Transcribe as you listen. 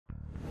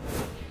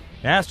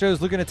Astros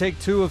looking to take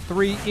 2 of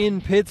 3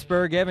 in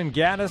Pittsburgh. Evan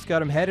Gattis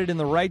got him headed in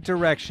the right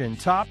direction.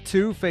 Top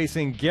 2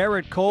 facing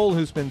Gerrit Cole,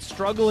 who's been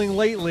struggling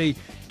lately.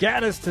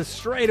 Gattis to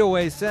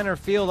straightaway center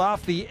field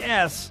off the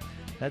S.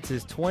 That's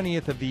his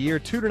 20th of the year.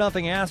 2-0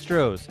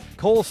 Astros.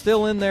 Cole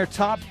still in their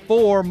top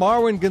 4.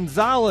 Marwin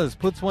Gonzalez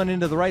puts one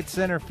into the right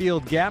center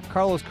field gap.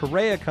 Carlos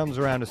Correa comes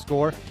around to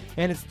score,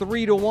 and it's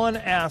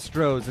 3-1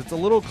 Astros. It's a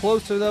little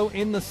closer, though,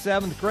 in the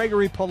 7th.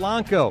 Gregory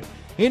Polanco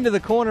into the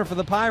corner for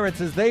the Pirates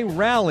as they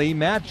rally.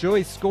 Matt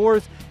Joyce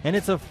scores, and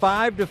it's a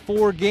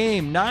 5-4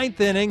 game.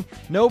 9th inning,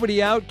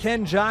 nobody out.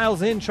 Ken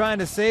Giles in trying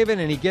to save it,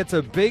 and he gets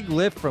a big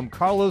lift from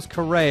Carlos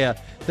Correa.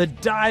 The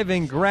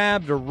diving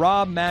grab to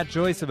rob Matt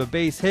Joyce of a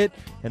base hit,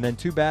 and then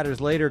 2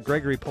 batters later,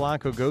 Gregory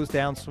Polanco goes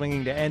down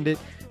swinging to end it.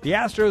 The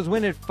Astros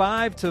win it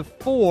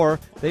 5-4.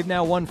 They've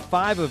now won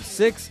 5 of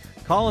 6.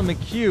 Colin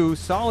McHugh,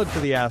 solid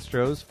for the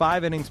Astros.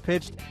 5 innings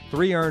pitched,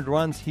 3 earned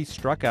runs. He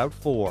struck out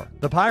 4.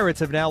 The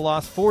Pirates have now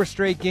lost 4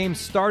 straight games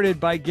started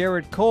by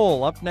Gerrit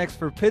Cole. Up next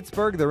for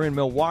Pittsburgh, they're in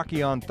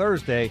Milwaukee on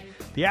Thursday.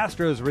 The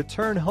Astros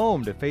return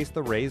home to face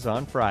the Rays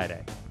on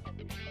Friday.